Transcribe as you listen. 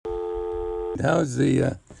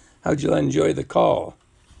How'd you enjoy the call?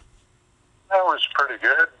 That was pretty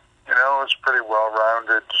good. It was a pretty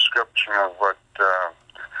well-rounded description of what is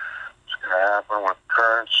going to happen with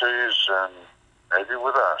currencies and maybe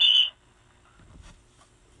with us.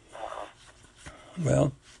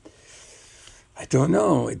 Well, I don't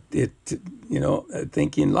know.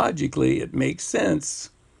 Thinking logically, it makes sense.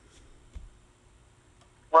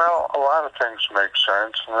 Well, a lot of things make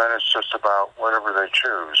sense, and then it's just about whatever they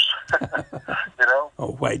choose.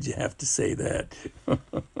 Oh, why'd you have to say that?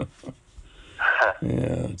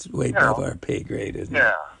 Yeah, it's way above our pay grade, isn't it?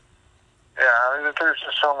 Yeah. There's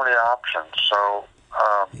just so many options. So,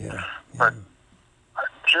 Yeah. but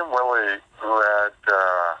Jim Willey, who had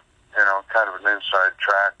kind of an inside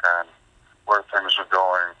track on where things were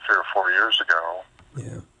going 3 or 4 years ago,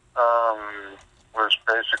 was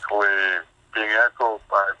basically being echoed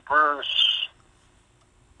by Bruce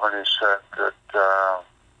when he said that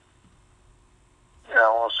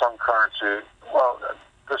some currency. Well,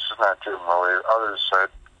 this is not Jim Willey. Others said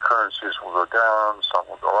currencies will go down, some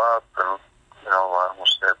will go up, and a lot will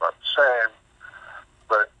stay about the same.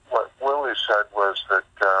 But what Willie said was that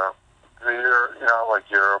like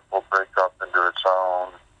Europe will break up into its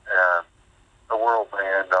own, and the world may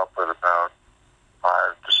end up with about 5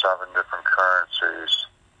 to 7 different currencies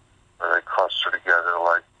where they cluster together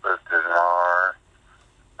like the dinar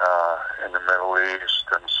in the Middle East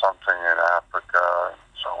and something in Africa and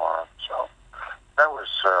so on. So that was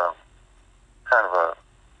kind of a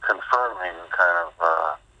confirming kind of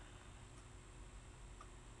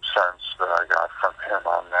sense that I got from him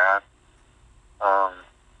on that.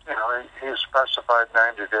 He specified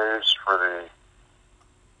 90 days for the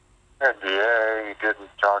NDA. He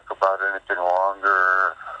didn't talk about anything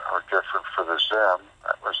longer or different for the Zim.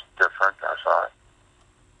 That was different, I thought.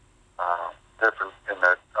 Different in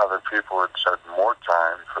that other people had said more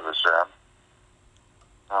time for the Zim.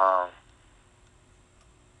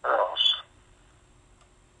 What else?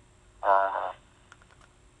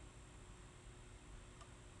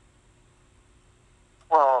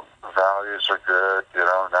 Well, the values are good,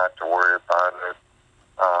 not to worry about it.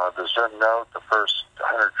 The Zim note, the first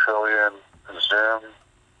 100 trillion Zim,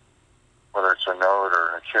 whether it's a note or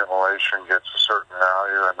an accumulation, gets a certain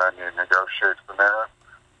value, and then you negotiate from there.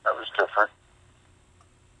 That was different.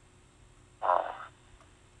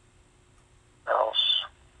 Else?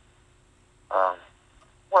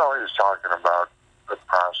 Well, he was talking about the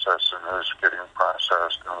process and who's getting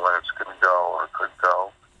processed and when it's going to go or could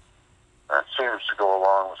go. That seems to go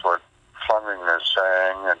along with what Fleming is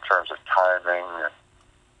saying in terms of timing and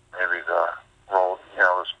maybe the roll,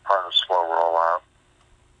 as part of slow rollout.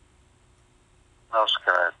 What else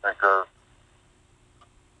can I think of?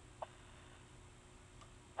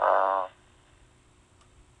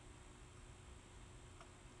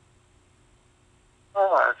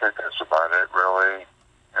 Well, I think that's about it, really.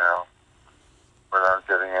 Without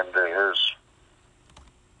getting into his,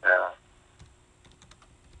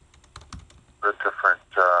 the different,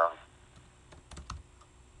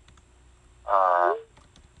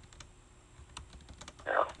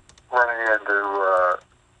 running into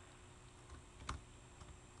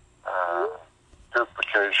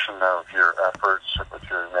duplication of your efforts with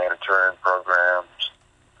your humanitarian programs,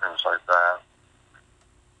 things like that.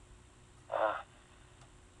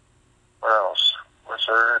 What else? Was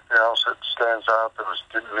there anything else that stands out that was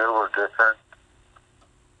new or different?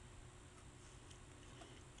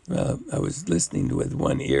 Well, I was listening with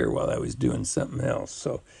one ear while I was doing something else,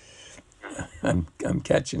 so I'm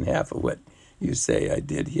catching half of what you say. I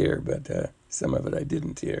did hear, but some of it I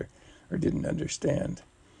didn't hear or didn't understand.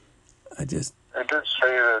 I did say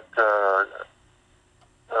that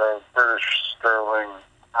British sterling,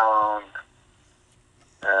 pound,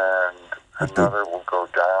 and another will go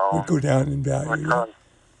down. Would go down in value. Or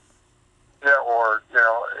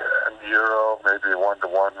and the euro maybe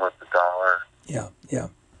 1-to-1 with the dollar. Yeah.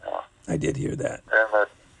 I did hear that.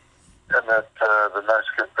 And that the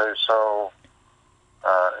Mexican peso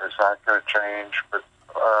is not going to change, but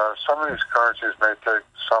some of these currencies may take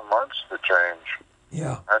some months to change.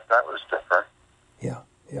 Yeah. That was different. Yeah.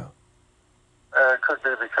 And it could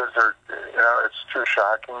be because it's too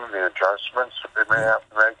shocking, the adjustments that they may have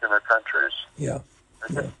to make in their countries. Yeah.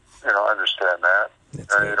 Understand that.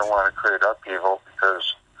 Right. You don't want to create upheaval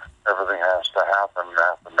because everything has to happen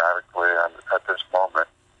mathematically at this moment.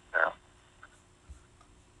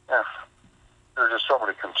 There's just so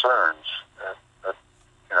many concerns that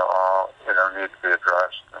all need to be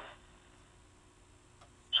addressed. And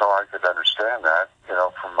so I could understand that,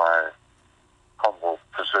 from my humble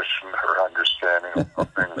position or understanding of how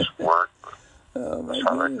things work. Oh, my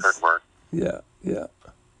how goodness. they could work. Yeah.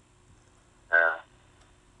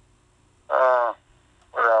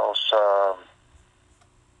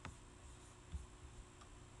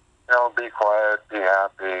 quiet, be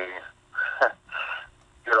happy,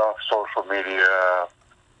 get off social media,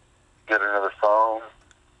 get another phone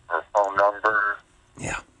or phone number,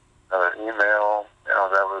 Yeah. another email. You know,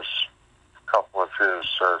 that was a couple of his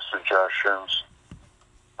suggestions.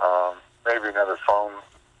 Maybe another phone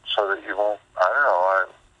so that you won't. I don't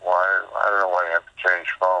know why you have to change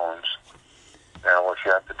phones. Now, what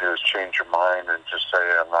you have to do is change your mind and just say,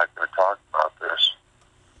 I'm not going to talk about this.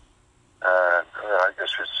 And I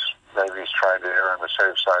guess maybe he's trying to err on the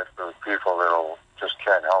safe side for the people that just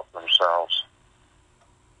can't help themselves.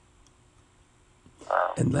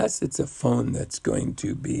 Unless it's a phone that's going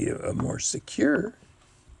to be a more secure,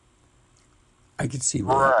 I could see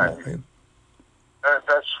where that Right. might be.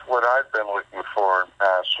 That's what I've been looking for in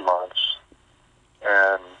past months.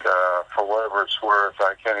 And for whatever it's worth,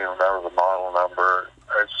 I can't even remember the model number.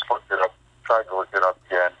 I just looked it up, tried to look it up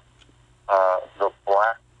again. The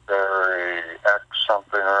BlackBerry X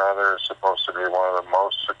something or other is supposed to be one of the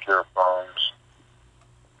most secure phones.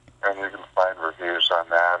 And you can find reviews on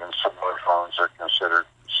that, and similar phones are considered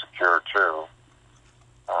secure too.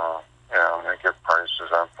 You know, and they get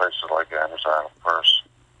prices on places like Amazon, of course.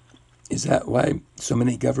 Is that why so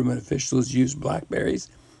many government officials use Blackberries?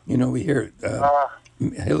 You know, we hear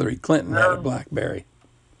Hillary Clinton had a Blackberry.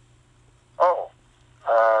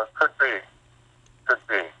 Could be. Could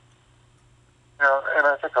be. You know, and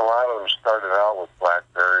I think a lot of them started out with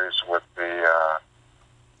Blackberries with the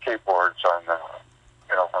keyboards on the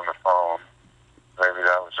phone. Maybe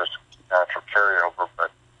that was just natural carryover,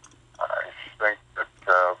 but I think that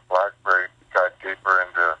BlackBerry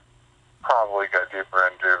probably got deeper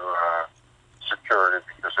into security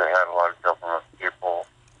because they had a lot of government people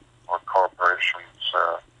or corporations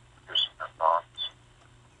using their phones.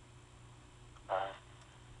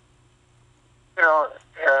 You know,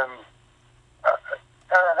 and I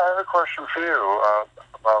have a question for you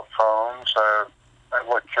about phones. I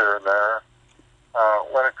look here and there.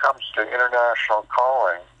 When it comes to international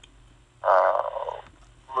calling,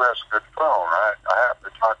 who has a good phone? I have to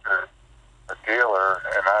talk to a dealer,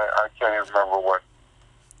 and I can't even remember what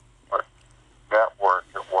network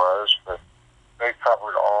it was, but they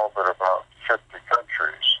covered all but about 50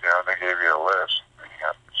 countries. You know, and they gave you a list, and you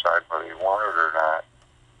have to decide whether you want it or not.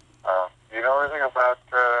 Do you know anything about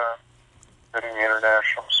getting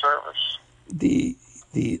international service?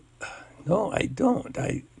 No, I don't.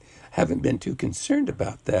 I haven't been too concerned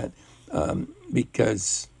about that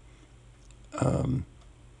because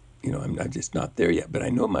you know, I'm just not there yet. But I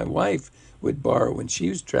know my wife would borrow when she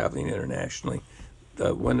was traveling internationally.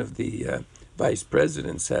 One of the vice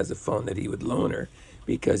presidents has a phone that he would loan her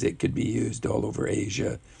because it could be used all over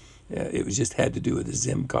Asia. It was just had to do with a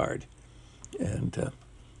SIM card, and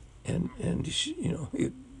she, you know,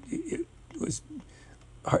 it was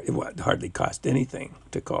it hardly cost anything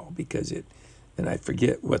to call because it, and I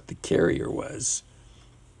forget what the carrier was,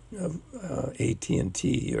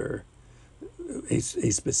 AT&T or a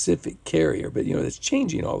specific carrier, but you know it's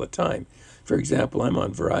changing all the time. For example, I'm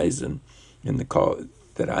on Verizon, and the phone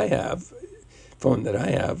that I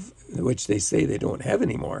have, which they say they don't have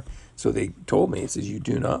anymore. So they told me, it says you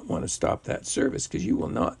do not want to stop that service because you will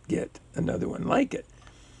not get another one like it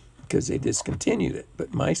because they discontinued it.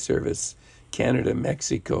 But my service, Canada,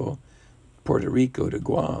 Mexico, Puerto Rico to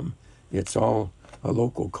Guam, it's all a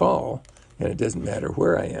local call, and it doesn't matter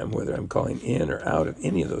where I am, whether I'm calling in or out of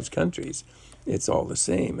any of those countries. It's all the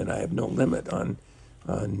same, and I have no limit on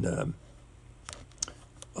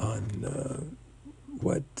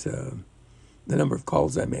what the number of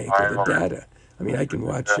calls I make or the data. I mean, I can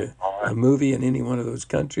watch a movie in any one of those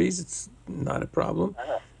countries. It's not a problem.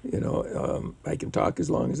 You know, I can talk as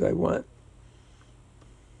long as I want.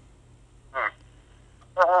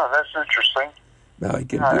 That's interesting. Now, I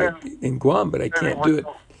can do it in Guam, but I can't do it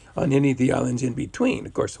on any of the islands in between.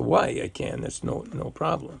 Of course, Hawaii I can. That's no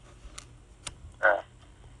problem. Yeah.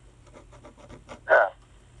 Yeah.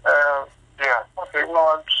 Yeah. Okay. Well,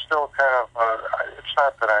 I'm still kind of. It's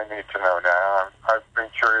not that I need to know now. I've been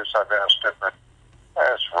curious. I've asked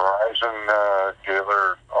Verizon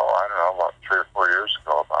dealer. I don't know, about 3 or 4 years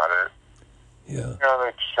ago about it. Yeah. You know,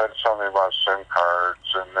 they said something about SIM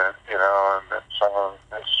cards, and then and then some of them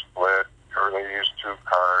they split or they use 2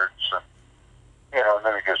 cards, and and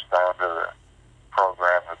then it gets down to the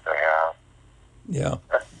program that they have. Yeah.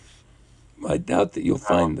 I doubt that you'll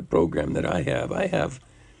find the program that I have.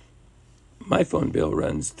 My phone bill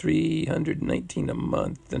runs $319 a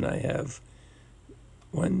month, and I have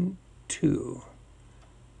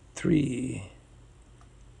 3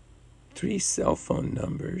 cell phone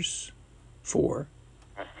numbers, 4,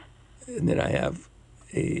 and then I have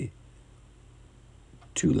 2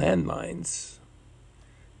 landlines,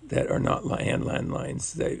 that are not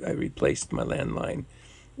landlines. I replaced my landline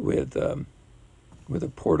with a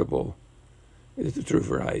portable through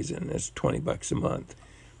Verizon. It's $20 a month,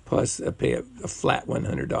 plus I pay a flat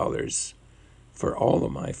 $100 for all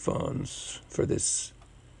of my phones for this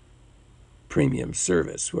premium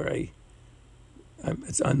service where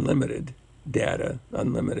it's unlimited data,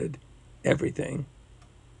 unlimited everything,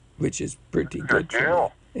 which is pretty good for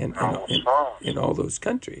deal. me in all those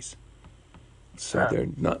countries. So Yeah. they're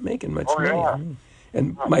not making much Oh, money. yeah.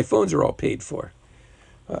 And my phones are all paid for.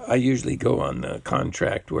 I usually go on the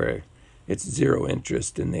contract where it's zero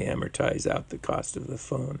interest and they amortize out the cost of the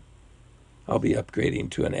phone. I'll be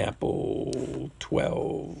upgrading to an Apple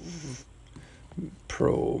 12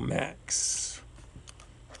 Pro Max,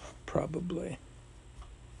 probably.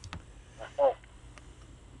 Well,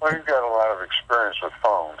 you've got a lot of experience with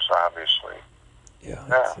phones, obviously. Yeah,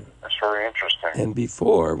 That's very interesting. And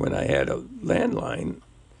before, when I had a landline,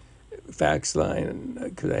 fax line,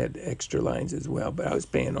 because I had extra lines as well, but I was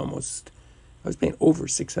paying over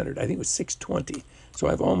 $600. I think it was $620. So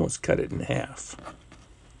I've almost cut it in half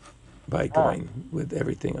by going with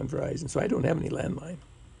everything on Verizon. So I don't have any landline.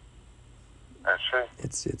 I see.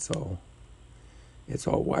 It's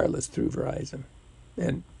all wireless through Verizon,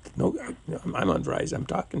 and no, I'm on Verizon. I'm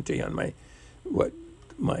talking to you on my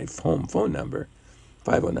home phone number,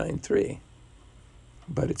 5093.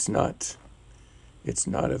 But it's not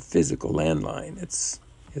a physical landline. It's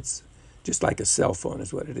just like a cell phone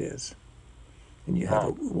is what it is, and you have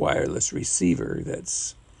a wireless receiver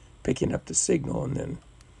that's picking up the signal, and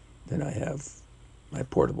then I have my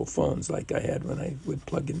portable phones like I had when I would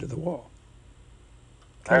plug into the wall.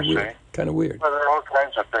 Kind of weird. Well, there are all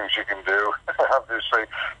kinds of things you can do, obviously,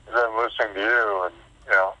 than listening to you, and,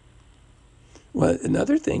 Well,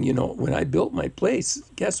 another thing, when I built my place,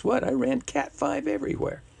 guess what? I ran Cat 5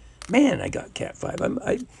 everywhere. Man, I got Cat 5.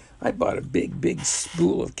 I bought a big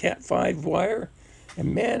spool of Cat 5 wire,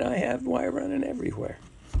 and man, I have wire running everywhere.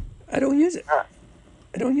 I don't use it.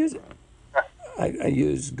 I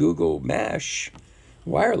use Google Mesh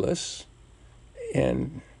wireless,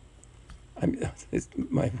 and it's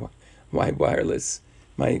my wireless.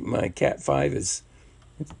 My Cat 5 is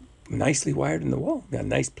nicely wired in the wall. Got a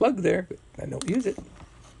nice plug there, but I don't use it.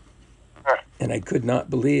 And I could not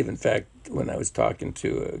believe, in fact, when I was talking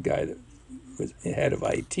to a guy that was head of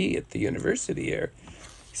IT at the university here,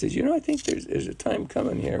 he says, I think there's a time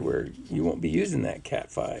coming here where you won't be using that Cat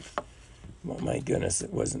 5. Well, my goodness,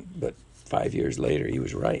 it wasn't, but 5 years later, he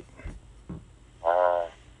was right.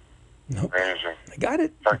 Nope. Amazing. I got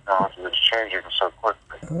it. Technology is changing so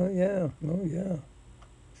quickly. Oh, yeah.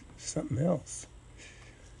 Something else.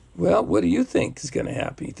 Well, what do you think is going to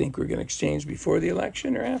happen? You think we're going to exchange before the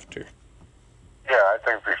election or after? Yeah, I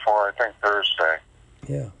think before. I think Thursday.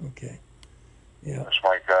 Yeah, okay. Yeah. That's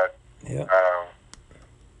my gut. Yeah.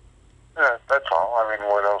 Yeah, that's all. I mean,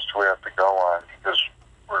 what else do we have to go on? Because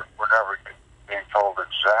we're never being told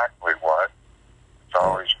exactly what. It's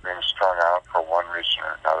always being strung out for one reason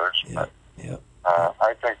or another. Yeah.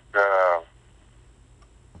 I think,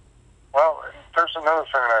 well, there's another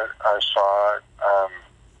thing I saw,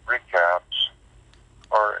 recaps,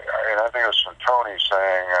 and I think it was from Tony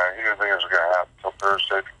saying he didn't think it was going to happen until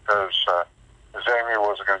Thursday because Amy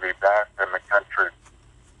wasn't going to be back in the country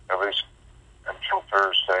at least until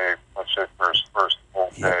Thursday, let's say first full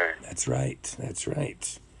day. That's right.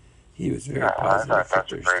 He was very I positive. thought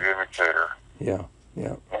that's a great indicator. Yeah. He's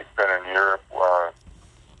been in Europe,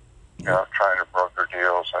 trying to broker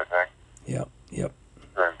deals, I think. Yep.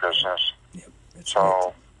 Doing business. Yep. That's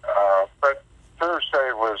So, but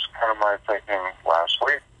Thursday was kind of my thinking last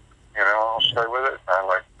week. I'll stay with it. I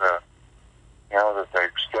like that they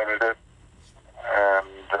extended it, and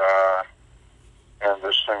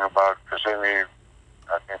this thing about Kazemi,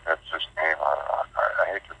 I think that's his name. I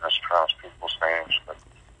hate to mispronounce people's names, but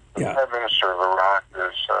the Prime Minister of Iraq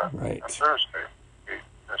is on Thursday,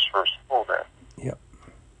 his first full day. Yep.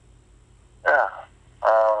 Yeah.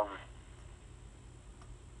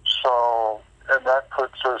 So, and that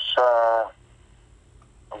puts us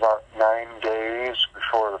about 9 days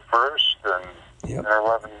before the first and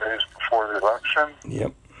 11 days before the election.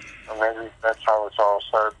 Yep. Or maybe that's how it's all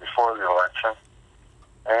started, before the election.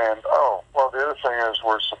 And, the other thing is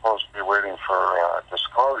we're supposed to be waiting for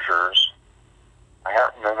disclosures. I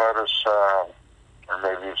happen to notice, or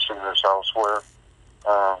maybe you've seen this elsewhere,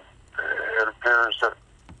 it appears that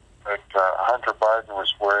Hunter Biden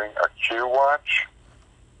was wearing a Q watch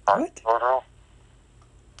on photo.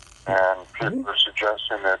 And people are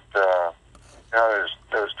suggesting that,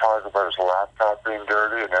 there's talk about his laptop being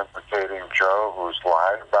dirty and implicating Joe, who's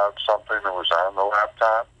lied about something that was on the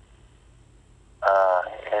laptop.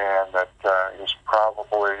 and that he's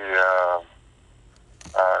probably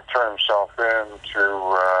turned himself in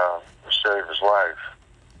to save his life.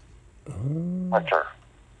 Oh, Hunter.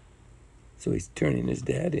 so he's turning his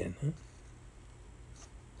dad in, huh?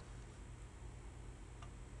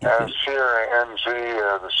 As here at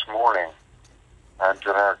NZ this morning on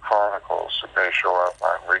Dinar Chronicles, it may show up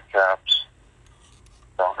on recaps.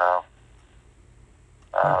 Don't know.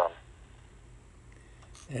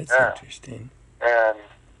 That's Yeah. interesting. And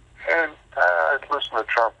I listened to the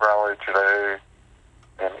Trump rally today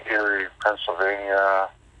in Erie, Pennsylvania,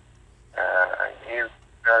 and he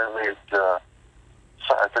made,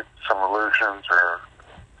 I think, some allusions or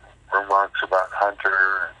remarks about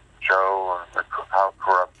Hunter and Joe and how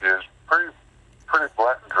corrupt he is. Pretty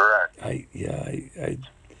blunt and direct.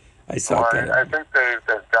 I saw So kind of. I think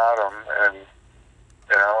they've got him, and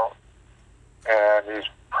and he's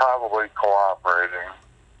probably cooperating.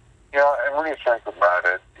 And when you think about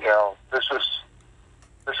it, this is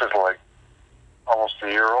like almost a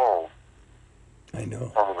year old. I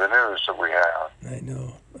know. Some of the news that we have. I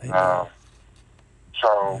know. So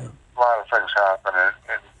Yeah. a lot of things happen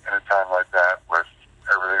in a time like that with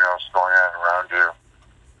everything else going on around you.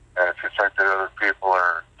 And if you think that other people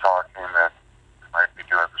are talking, that they might be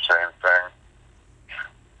doing the same thing.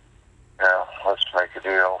 Let's make a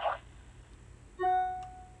deal.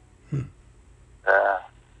 Yeah.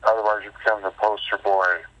 Otherwise, you become the poster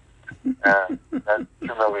boy. And that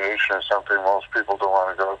humiliation is something most people don't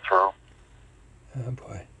want to go through. Oh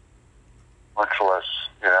boy. Much less,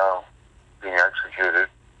 being executed.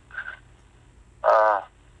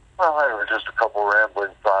 Anyway, just a couple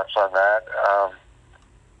rambling thoughts on that.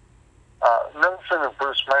 Another thing that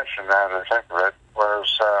Bruce mentioned, now that I think of it,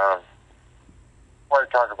 was when I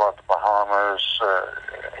talk about the Bahamas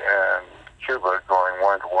and Cuba going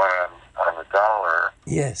 1-to-1 on the dollar.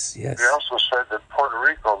 Yes. He also said that Puerto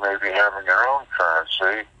Rico may be having their own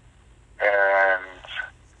currency, and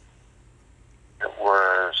it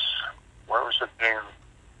was, where was it being?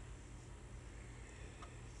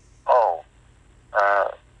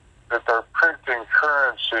 That they're printing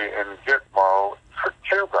currency in Gitmo for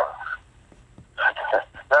Cuba.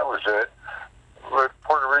 That was it. But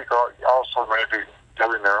Puerto Rico also may be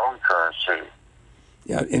doing their own currency.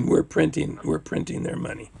 Yeah, and we're printing their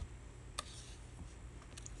money.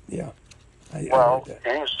 Yeah. I heard that.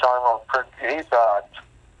 He was talking about he thought,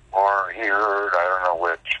 or he heard, I don't know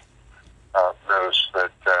which, news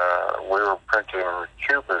that we were printing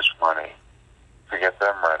Cuba's money to get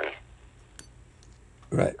them ready.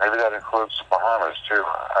 Right. Maybe that includes the Bahamas, too.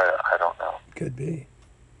 I don't know. Could be.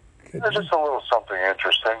 It's just a little something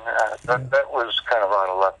interesting. That was kind of out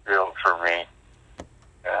of left field for me.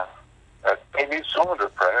 Yeah. They need someone to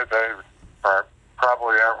print it. They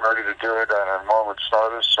probably aren't ready to do it on a moment's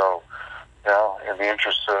notice. So, in the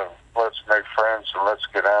interest of let's make friends and let's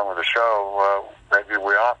get on with the show, maybe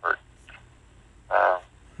we offered.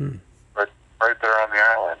 But right there on the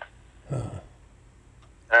island.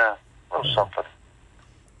 Yeah, a little something.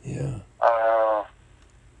 Yeah.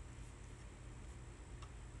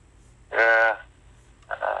 Yeah.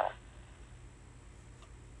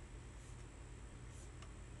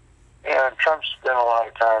 And Trump spent a lot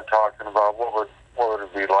of time talking about what would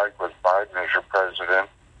it be like with Biden as your president.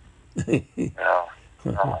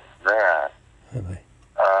 Oh man.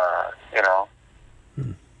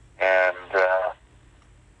 And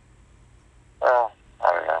well,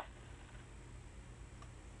 I don't know.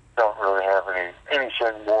 Don't really have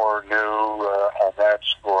anything more new on that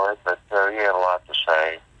score, but he had a lot to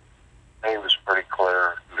say. He was pretty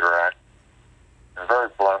clear and direct, and very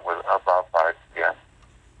blunt about Biden again.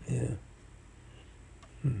 Yeah.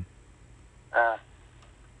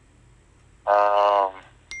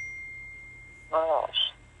 What else?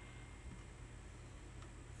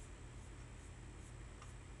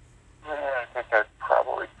 Yeah, I think that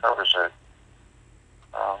probably covers it.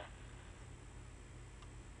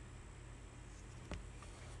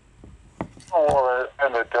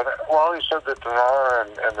 He said the dinar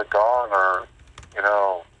and the dong are,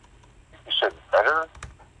 he said better.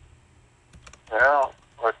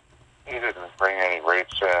 But he didn't bring any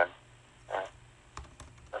rates in.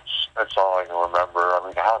 That's all I can remember. I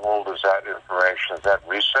mean, how old is that information? Is that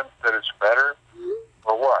recent that it's better,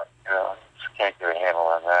 or what? Just can't get a handle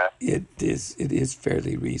on that. It is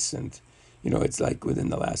fairly recent. It's like within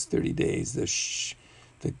the last 30 days,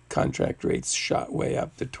 the contract rates shot way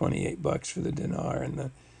up to $28 for the dinar,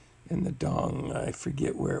 and the dong, I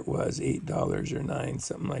forget where it was, $8 or $9,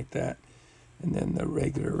 something like that. And then the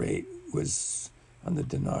regular rate was on the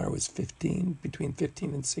dinar was 15, between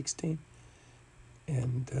 15 and 16,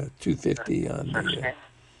 and 250 on the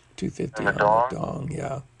 250 And the on the dong? dong,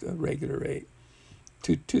 yeah, the regular rate.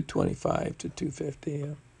 225 to 250, yeah.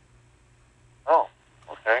 Oh,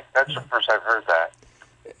 okay. That's the Yeah. first I've heard that.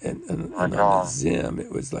 The And on the dong. Zim,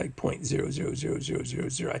 it was like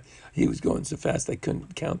 0.00000. He was going so fast I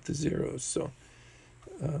couldn't count the zeros, so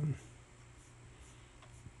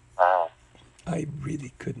Wow. I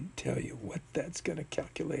really couldn't tell you what that's going to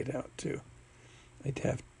calculate out to. I'd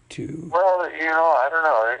have to. Well, I don't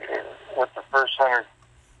know. With the first 100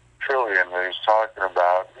 trillion that he's talking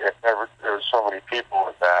about, if ever there were so many people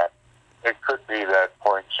with that, it could be that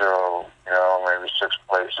point zero, maybe 6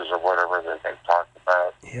 places or whatever that they talked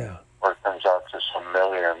about, Yeah, where it comes out to some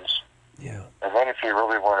millions. yeah. And then if you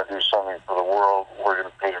really want to do something for the world, we're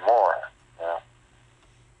going to pay you more. Yeah.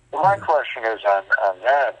 Well, my Yeah. question is on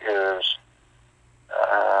that is,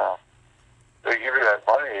 they give you that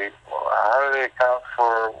money. How do they account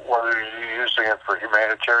for whether you're using it for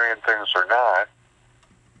humanitarian things or not?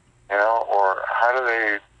 Or how do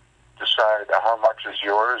they decide how much is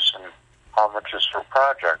yours and how much is for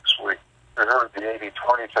projects? We heard the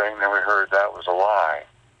 80-20 thing, then we heard that was a lie.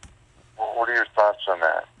 What are your thoughts on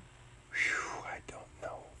that? Whew, I don't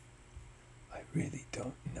know. I really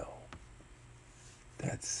don't know.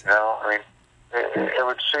 That's. I mean, it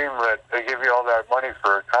would seem that they give you all that money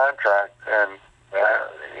for a contract, and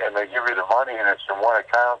they give you the money, and it's in one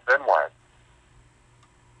account. Then what?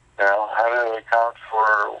 How do they account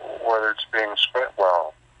for whether it's being spent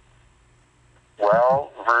well?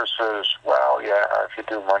 Well versus, if you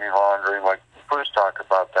do money laundering, like Bruce talked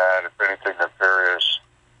about that, if anything nefarious,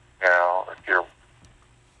 if you're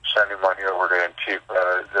sending money over to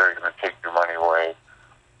Antifa, they're going to take your money away.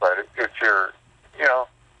 But if you're,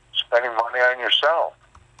 spending money on yourself,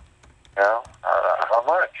 how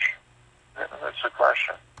much? That's the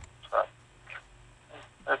question. So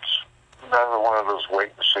it's another one of those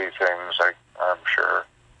wait-and-see things, I'm sure.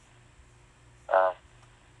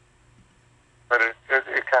 But it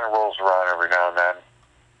kind of rolls around every now and then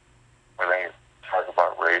when they talk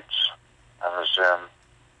about rates on the Zim.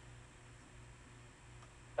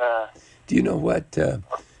 Do you know what? So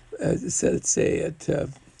let's say at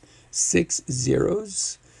 6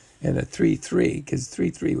 zeros and a 3-3, because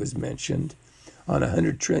 3-3 was mentioned on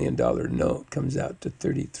 $100 trillion note, comes out to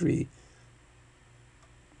 $33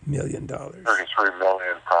 million. 33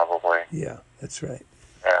 million, probably. Yeah, that's right.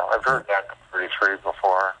 Yeah, I've heard that 33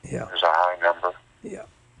 before. Yeah. There's a high number. Yeah,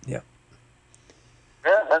 yeah,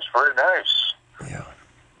 Yeah, that's very nice. yeah.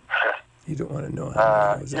 You don't want to know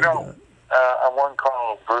how many of those I got. On one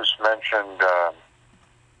call, Bruce mentioned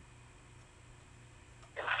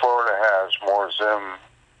Florida has more Zim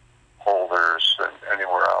holders than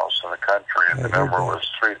anywhere else in the country, and the number was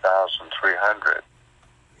 3,300.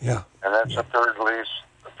 Yeah. And that's the third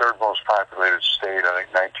most populated state. I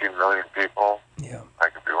think 19 million people. Yeah. I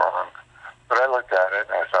could be wrong. But I looked at it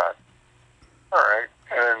and I thought, all right.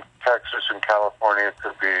 And in Texas and California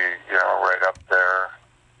could be, right up there,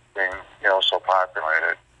 being, so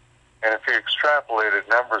populated. And if you extrapolated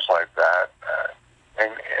numbers like that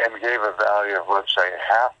and gave a value of, let's say,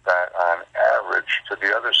 half that on average to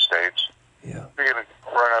the other states, Yeah. you're going to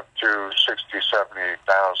run up to 60,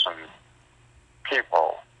 70,000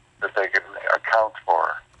 people that they can account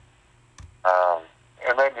for.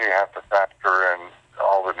 And then you have to factor in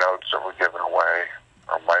all the notes that were given away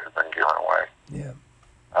or might have been given away. Yeah.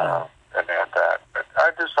 And add that. But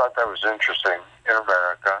I just thought that was interesting in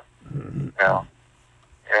America. Mm-hmm.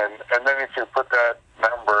 And then if you put that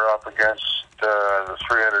number up against the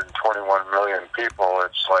 321 million people,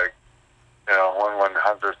 it's like,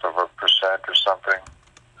 1/100% or something,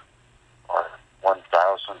 or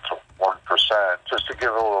 1,000th of 1%, just to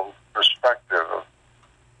give a little perspective of,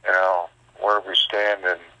 where we stand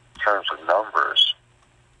in terms of numbers.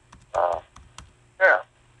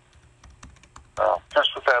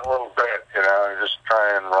 Just with that little bit, just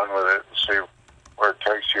try and run with it and see where it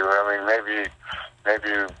takes you. I mean, maybe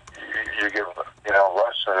you get,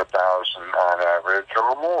 less than 1,000 on average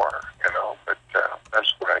or more, but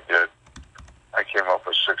that's what I did. I came up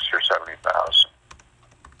with 60 or 70,000,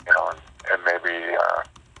 and maybe,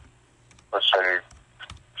 let's say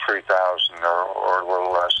 3,000 or a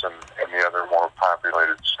little less in the other more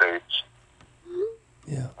populated states.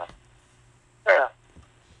 Yeah. Yeah.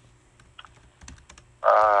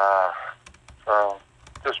 So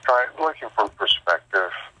just looking for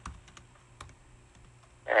perspective,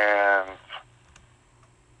 and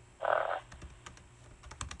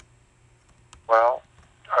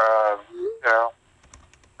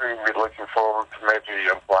we can be looking forward to maybe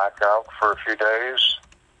a blackout for a few days.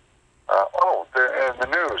 In the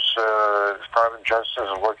news, Department of Justice is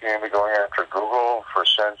looking into going after Google for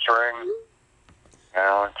censoring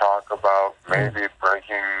and talk about maybe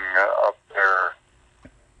breaking up their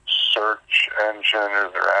search engine or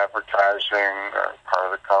their advertising or part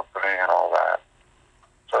of the company and all that.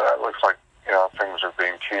 So that looks like, things are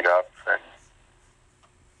being teed up, and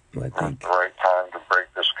Well, I think the right time to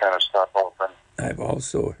break this kind of stuff open. I've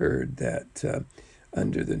also heard that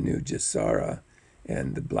under the new Gesara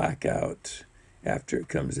and the blackout, after it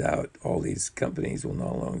comes out, all these companies will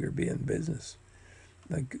no longer be in business,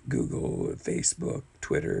 like Google, Facebook,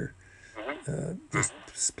 Twitter, just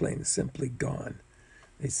plain and simply gone.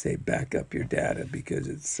 They say back up your data because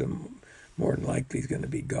it's more than likely going to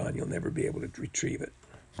be gone. You'll never be able to retrieve it.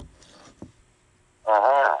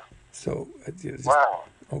 So just Wow.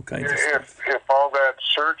 all kinds of stuff. If all that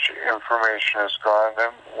search information is gone,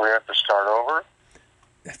 then we have to start over?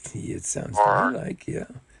 It sounds to me like, yeah.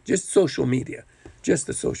 Just social media. Just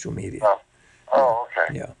the social media. Oh,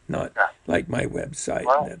 okay. Yeah, not Yeah. like my website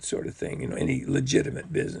Well, and that sort of thing. Any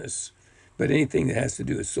legitimate business. But anything that has to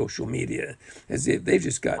do with social media, as if they've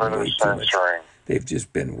just gotten further way too much. censoring. They've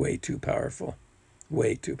just been way too powerful.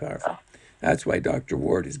 Way too powerful. That's why Dr.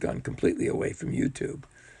 Ward has gone completely away from YouTube.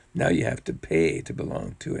 Now you have to pay to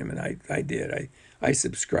belong to him, and I did. I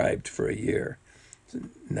subscribed for a year. It's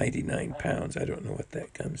 £99. I don't know what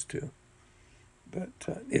that comes to. But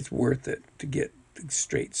it's worth it to get the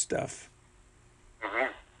straight stuff.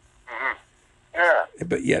 Yeah.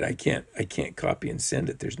 But yet I can't copy and send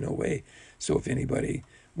it. There's no way. So if anybody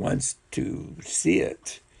wants to see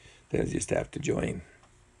it, they'll just have to join.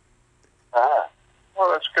 Well,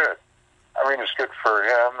 that's good. I mean, it's good for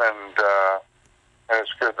him, and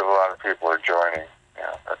it's good that a lot of people are joining.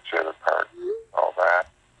 Yeah, that's the other part, all that.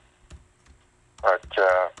 But,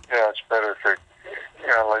 it's better if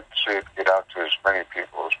I'd like to see it get out to as many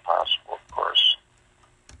people as possible, of course.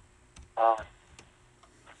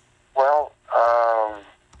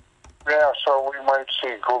 So we might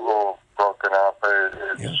see Google broken up.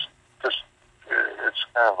 It's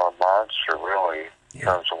kind of a monster, really, in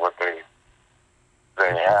terms of what they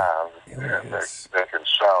have and they can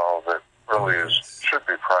sell that really should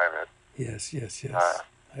be private. Yes.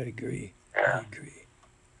 I agree. Yeah. I agree.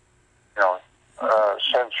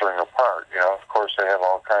 Censoring apart. Of course, they have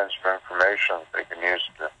all kinds of information they can use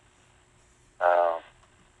to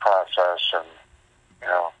process and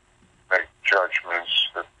make judgments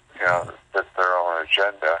that that fit their own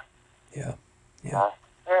agenda. Yeah.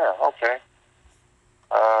 Okay.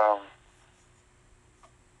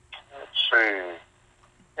 Let's see.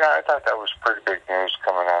 Yeah, I thought that was pretty big news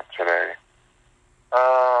coming out today.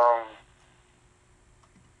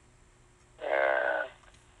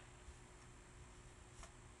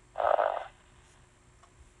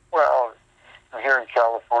 Well, here in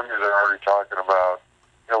California, they're already talking about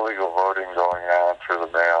illegal voting going on through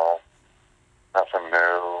the mail. Nothing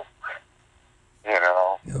new.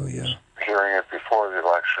 Oh, yeah. Hearing it before the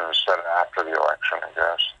election instead of after the election, I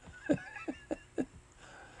guess.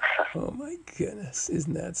 Oh, my goodness.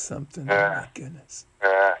 Isn't that something? Yeah. Oh, my goodness.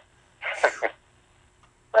 Yeah.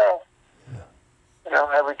 Well,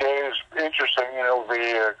 every day is interesting. It'll be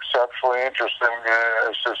exceptionally interesting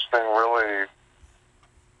as this thing really,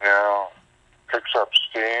 picks up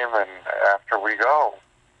steam and after we go.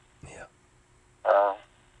 Yeah.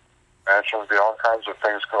 Imagine there'll be all kinds of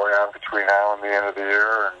things going on between now and the end of the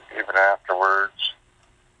year and even afterwards.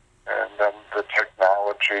 And then the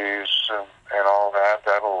technologies and all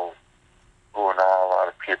that'll ruin a lot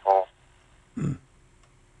of people.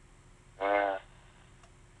 Yeah.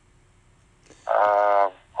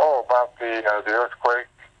 About the earthquake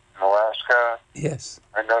in Alaska. Yes.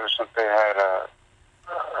 I noticed that they had a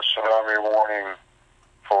tsunami warning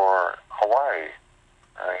for Hawaii.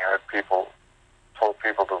 They had told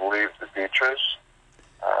people to leave the beaches.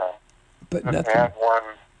 But They nothing. had one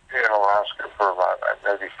in Alaska for about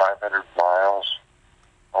maybe 500 miles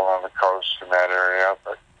along the coast in that area,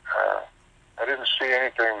 but I didn't see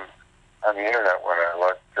anything on the internet when I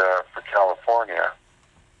looked for California.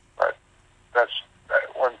 But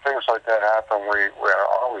when things like that happen, we are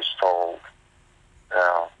always told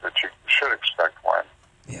that you should expect one.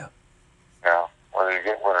 Yeah. Whether you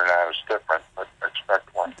get one or not is different, but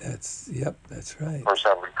expect one. That's right. Of course,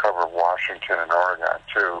 that would cover Washington and Oregon,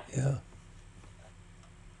 too. Yeah.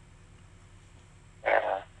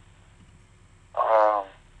 Yeah.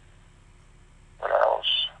 What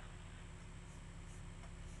else?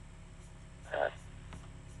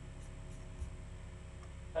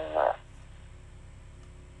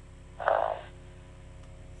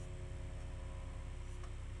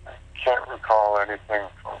 I can't recall anything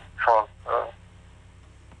from Trump.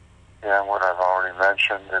 What I've already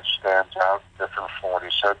mentioned, it stands out different from what he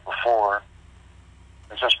said before.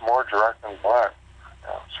 It's just more direct and blunt.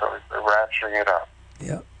 So they're ratcheting it up.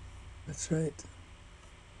 Yeah, that's right.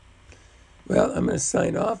 Well, I'm going to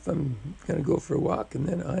sign off. I'm going to go for a walk, and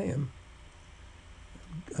then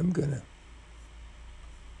I'm going to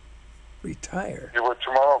retire. See what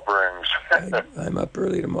tomorrow brings. I'm up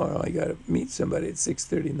early tomorrow. I got to meet somebody at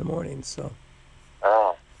 6:30 in the morning, so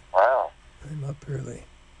Oh, wow. I'm up early.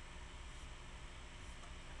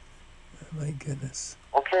 Oh, my goodness.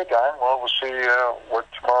 Okay, Don. Well, we'll see what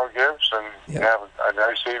tomorrow gives, and Yep. have a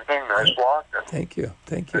nice evening, nice Yep. walk, and Thank you.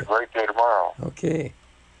 Thank a you. great day tomorrow. Okay.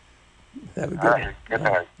 Have a All good right. one. Good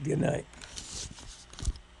night. Good night.